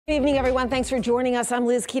Good evening, everyone. Thanks for joining us. I'm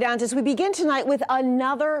Lucie County. We begin tonight with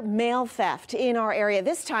another mail theft in our area.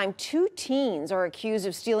 This time, 2 teens are accused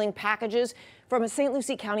of stealing packages from a St.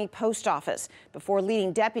 Lucie County post office before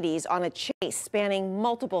leading deputies on a chase spanning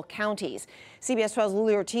multiple counties. CBS 12's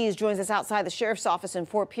Lucie Ortiz joins us outside the sheriff's office in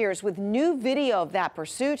Fort Pierce with new video of that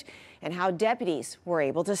pursuit and how deputies were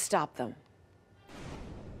able to stop them.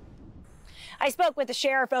 I spoke with the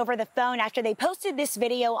sheriff over the phone after they posted this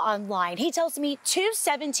video online. He tells me 2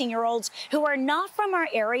 17-year-olds who are not from our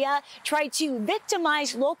area tried to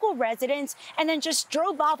victimize local residents and then just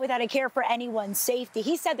drove off without a care for anyone's safety.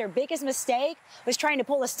 He said their biggest mistake was trying to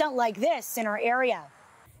pull a stunt like this in our area.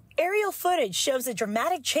 Aerial footage shows a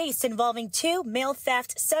dramatic chase involving 2 mail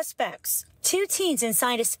theft suspects. 2 teens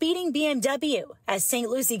inside a speeding BMW as St.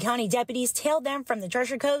 Lucie County deputies tailed them from the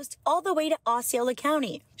Treasure Coast all the way to Osceola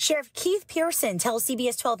County. Sheriff Keith Pearson tells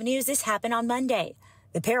CBS 12 News this happened on Monday.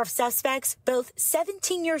 The pair of suspects, both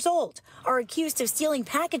 17 years old, are accused of stealing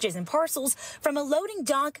packages and parcels from a loading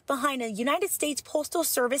dock behind a United States Postal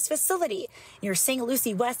Service facility near St.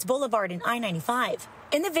 Lucie West Boulevard and I-95.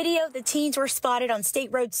 In the video, the teens were spotted on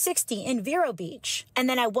State Road 60 in Vero Beach. And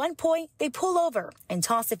then at one point, they pull over and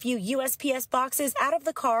toss a few USPS boxes out of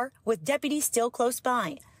the car with deputies still close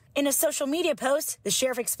by. In a social media post, the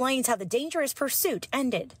sheriff explains how the dangerous pursuit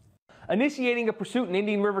ended. Initiating a pursuit in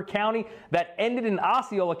Indian River County that ended in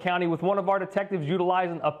Osceola County with one of our detectives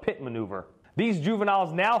utilizing a pit maneuver. These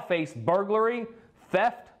juveniles now face burglary,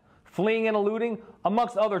 theft, fleeing and eluding,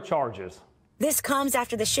 amongst other charges. This comes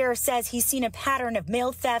after the sheriff says he's seen a pattern of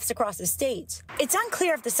mail thefts across the state. It's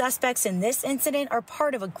unclear if the suspects in this incident are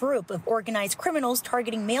part of a group of organized criminals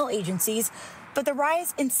targeting mail agencies, but the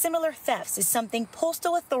rise in similar thefts is something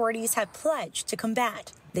postal authorities have pledged to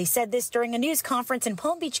combat. They said this during a news conference in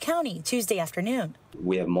Palm Beach County Tuesday afternoon.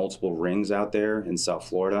 We have multiple rings out there in South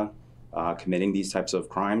Florida committing these types of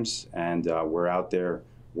crimes, and we're out there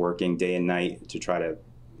working day and night to try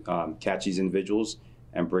to catch these individuals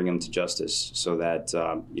and bring them to justice so that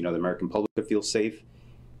the American public could feel safe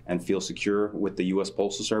and feel secure with the U.S.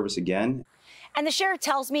 Postal Service again. And the sheriff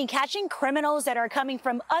tells me catching criminals that are coming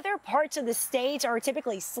from other parts of the state are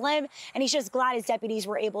typically slim, and he's just glad his deputies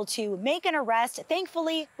were able to make an arrest,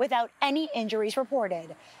 thankfully, without any injuries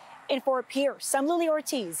reported. In Fort Pierce, I'm Lucie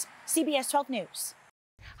Ortiz, CBS 12 News.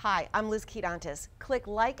 Hi, I'm Lucie County. Click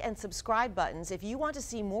like and subscribe buttons if you want to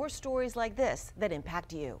see more stories like this that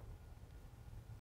impact you.